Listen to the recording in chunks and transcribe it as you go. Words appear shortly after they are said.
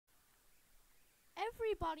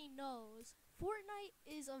everybody knows Fortnite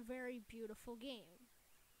is a very beautiful game,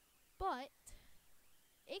 but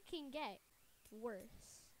it can get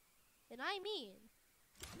worse. And I mean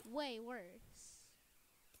way worse.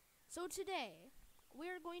 So today,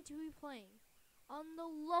 we're going to be playing on the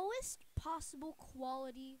lowest possible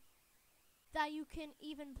quality that you can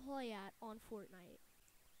even play at on Fortnite.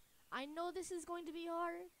 I know this is going to be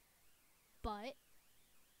hard, but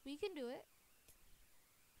we can do it.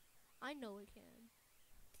 I know we can.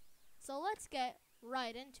 So let's get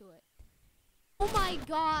right into it. Oh my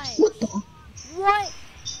gosh! What?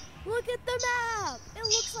 Look at the map! It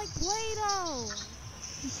looks like Play-Doh!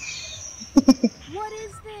 What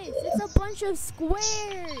is this? It's a bunch of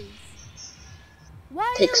squares!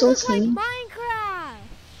 Why does it look like Minecraft?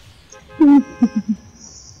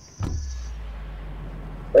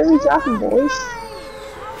 What are we talking, boys?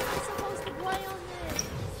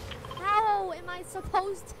 How am I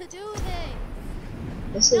supposed to do this?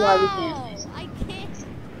 This is why we can't. I can't.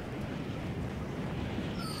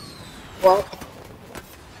 Well,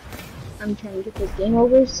 I'm trying to get this game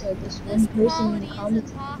over so this one person in the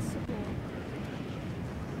comments.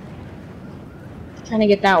 Trying to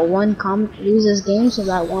get that one comment, lose this game so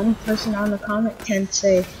that one person on the comment can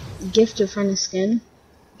say, gift your friend a skin.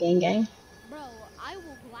 Gang gang. Bro, I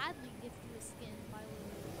will gladly gift you a skin if I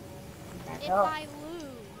lose. If I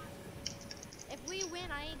lose. If we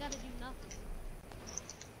win, I ain't gotta do nothing.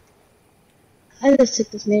 I just took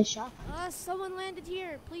this man's shot. Someone landed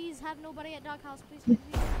here. Please have nobody at doghouse. Please.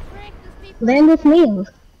 Frick, this people. Land with me.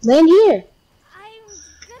 Land here. I'm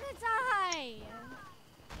gonna die.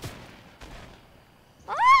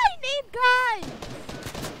 Oh, I need guns.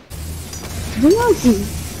 Who wants you?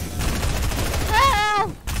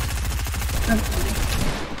 Help!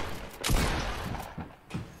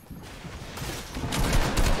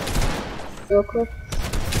 Real quick.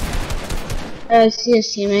 I see his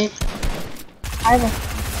teammate. I have a...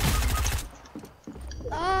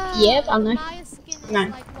 Yep, I'm not. My skin is No.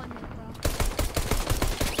 like 1 hit,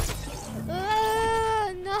 bro.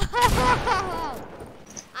 No!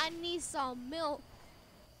 I need some milk.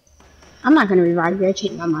 I'm not gonna revive you. I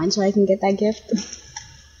changed my mind so I can get that gift.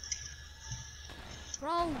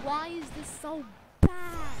 Bro, why is this so bad?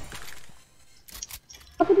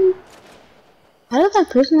 How does that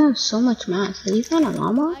person have so much mass? Did you find a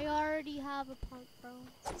llama? I already have a punk, bro.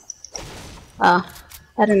 Oh,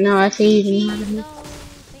 I don't know. I think you didn't have any.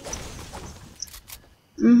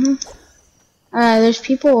 There's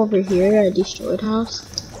people over here at Destroyed House.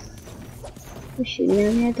 They're shooting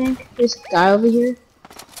at me, I think. There's a guy over here.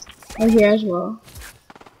 Over here as well.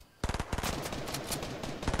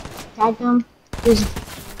 Tag them. There's...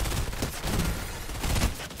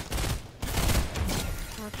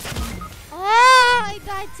 Oh, I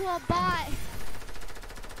died to a bot.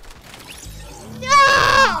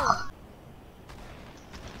 No!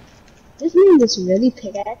 This man just really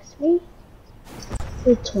pickaxed me.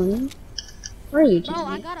 For 20. Where are you, teammate? Oh,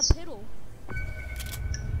 I got a piddle.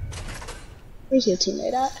 Where's your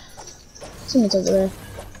teammate at? Teammate's over there.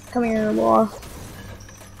 Come here, boy.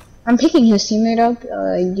 I'm picking his teammate up.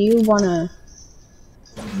 Do you wanna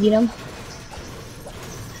beat him?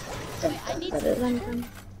 Wait, I need to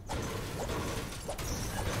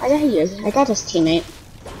I got yours. I got his teammate.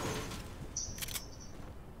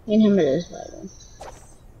 Me and him it is, by the way.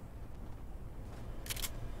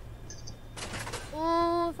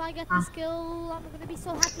 Oh, if I get this kill, I'm gonna be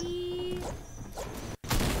so happy.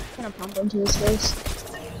 I'm gonna pump into his face.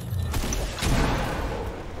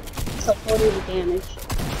 So 40 of the damage.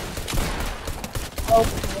 Oh.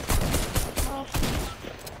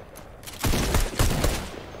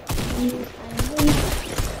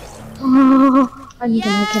 Oh. I need to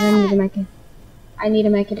make it, I need to make it. I need to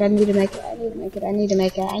make it, I need to make it, I need to make it, I need to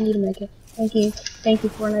make it, I need to make it. Thank you. Thank you,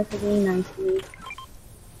 Fortnite, for being nice to me.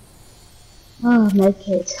 Oh, my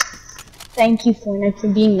kid. Thank you, Fortnite, for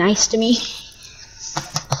being nice to me.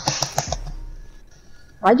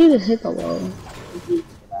 Why'd you just hit the wall?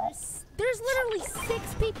 There's literally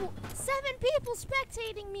 6 people, 7 people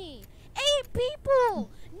spectating me, 8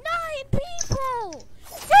 people, 9 people,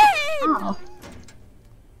 10! Oh.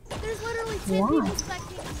 There's literally 10 people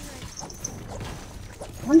spectating me.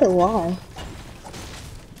 I wonder why.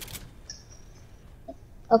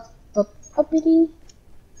 Uppity.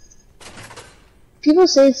 People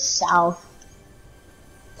say south.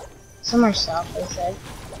 Somewhere south, they say.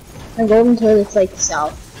 The golden toilet's like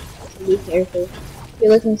south. So be careful. If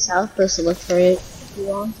you're looking south, just look for it if you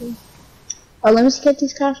want to. Oh, let me just get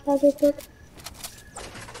these crash pads real quick.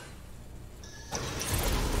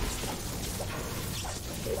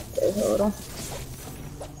 There's a little.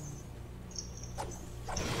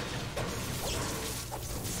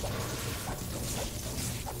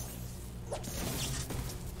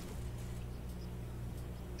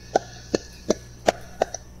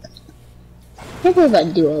 can't believe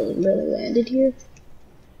that duo really landed here.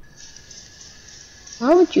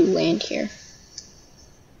 Why would you land here?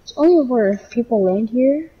 It's only where people land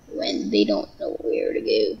here when they don't know where to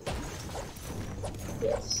go.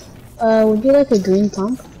 Yes. Would you like a green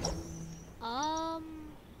pump?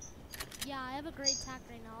 Yeah, I have a great tack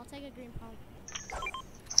right now. I'll take a green pump.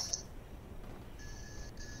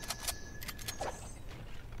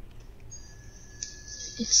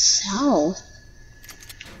 It's south.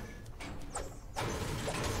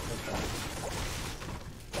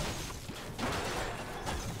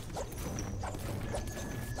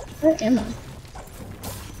 Where am I?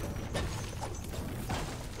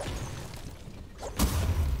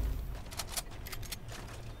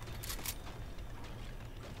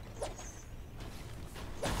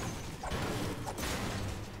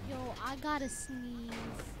 Yo, I gotta sneeze.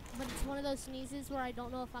 But it's one of those sneezes where I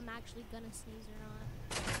don't know if I'm actually gonna sneeze or not.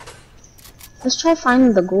 Let's try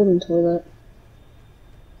finding the golden toilet.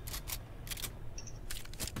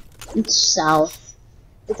 It's south.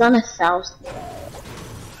 It's on a south.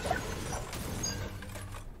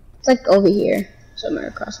 It's like over here. Somewhere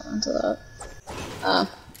across onto that. Oh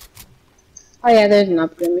yeah, there's an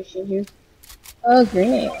upgrade machine here. Oh,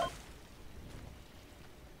 grenade.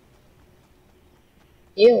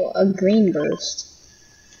 Ew, a green burst.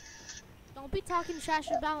 Don't be talking trash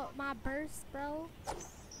about my burst, bro.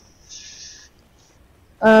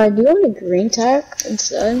 Do you want a green tack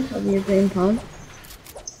instead of your green pump?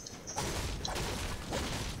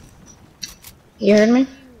 You heard me? Do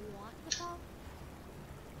you want the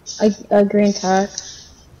pump? A green tack.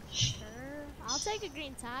 Sure. I'll take a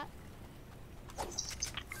green tap.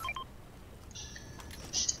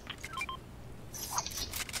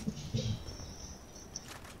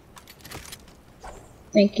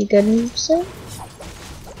 Thank you, good sir.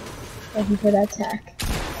 Thank you for that tack.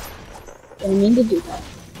 Didn't mean to do that.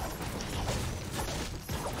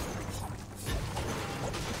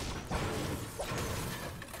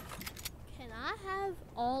 Can I have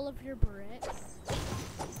all of your bricks?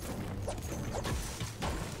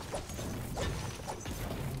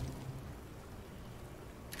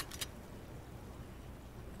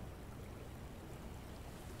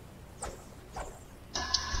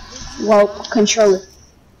 Well, controller.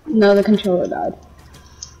 No, the controller died.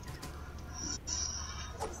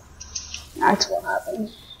 That's what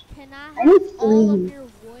happened. Can I I need have all of 3. your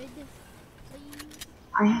wood,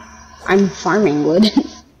 please? I'm farming wood.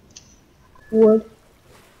 Wood.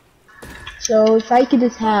 So if I could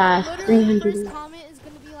just have Literally, the 300. first comment is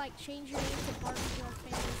gonna be like, change your name to Barbie Girl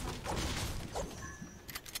Fan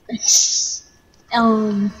or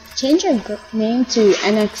something. Change your name to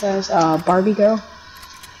NXS Barbie Girl.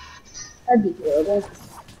 That'd be horrible.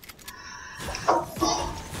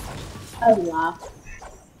 I'd laugh.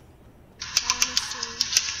 Honestly.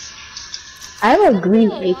 I have a green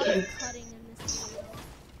There'll be a lot AK. of cutting in this video.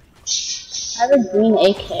 I have a green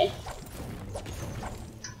AK.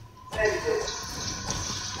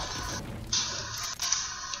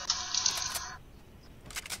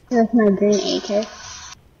 That's my green AK.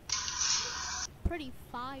 Pretty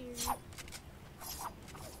fire.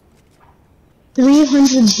 300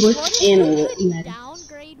 What bricks if and you a could med.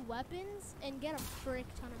 downgrade weapons and get a frick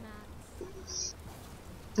ton of mats?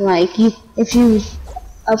 Like if you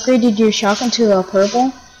upgraded your shotgun to a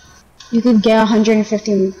purple, you could get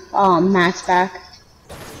 150 mats back.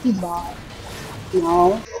 You bought.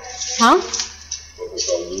 No. Huh?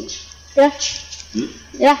 Yeah.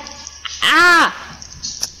 Yeah. Ah!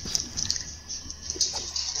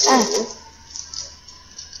 Ah.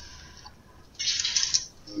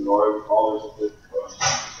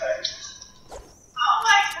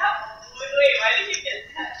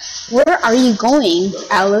 Where are you going,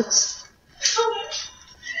 Alex?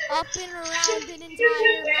 Up and around an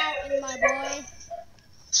entire mountain, my boy.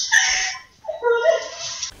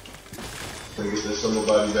 Can I get that summer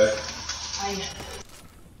body back? I know.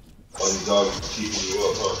 All these dogs are keeping you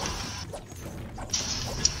up, huh?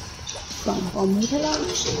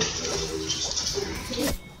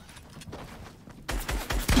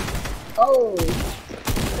 Oh.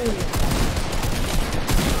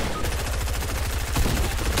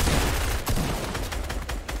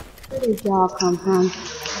 Where did y'all come from?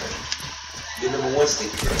 Your number one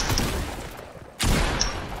stick.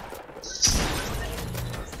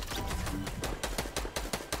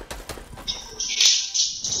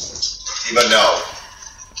 Diva, no.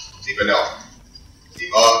 Diva, no.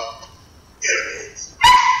 Diva.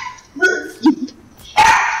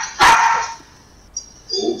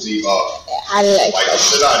 Ooh, Diva. How did I Wipe the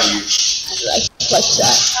shit out of you. How did I clutch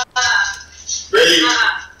that? Ready?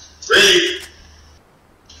 Ready?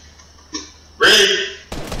 Ready?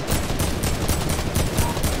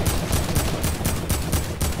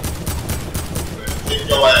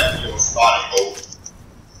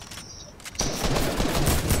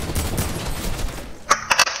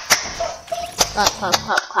 clap, clap,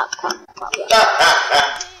 clap, clap, clap,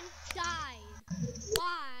 clap. Died.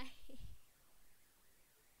 Why?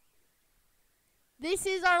 This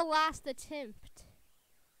is our last attempt.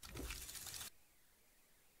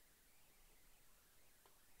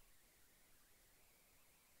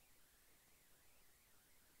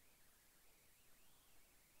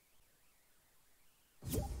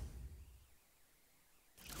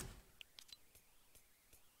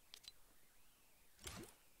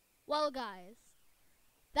 Well, guys,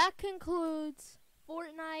 that concludes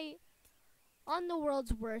Fortnite on the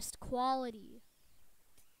world's worst quality.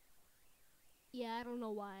 Yeah, I don't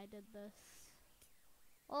know why I did this.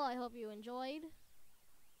 Well, I hope you enjoyed.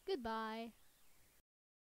 Goodbye.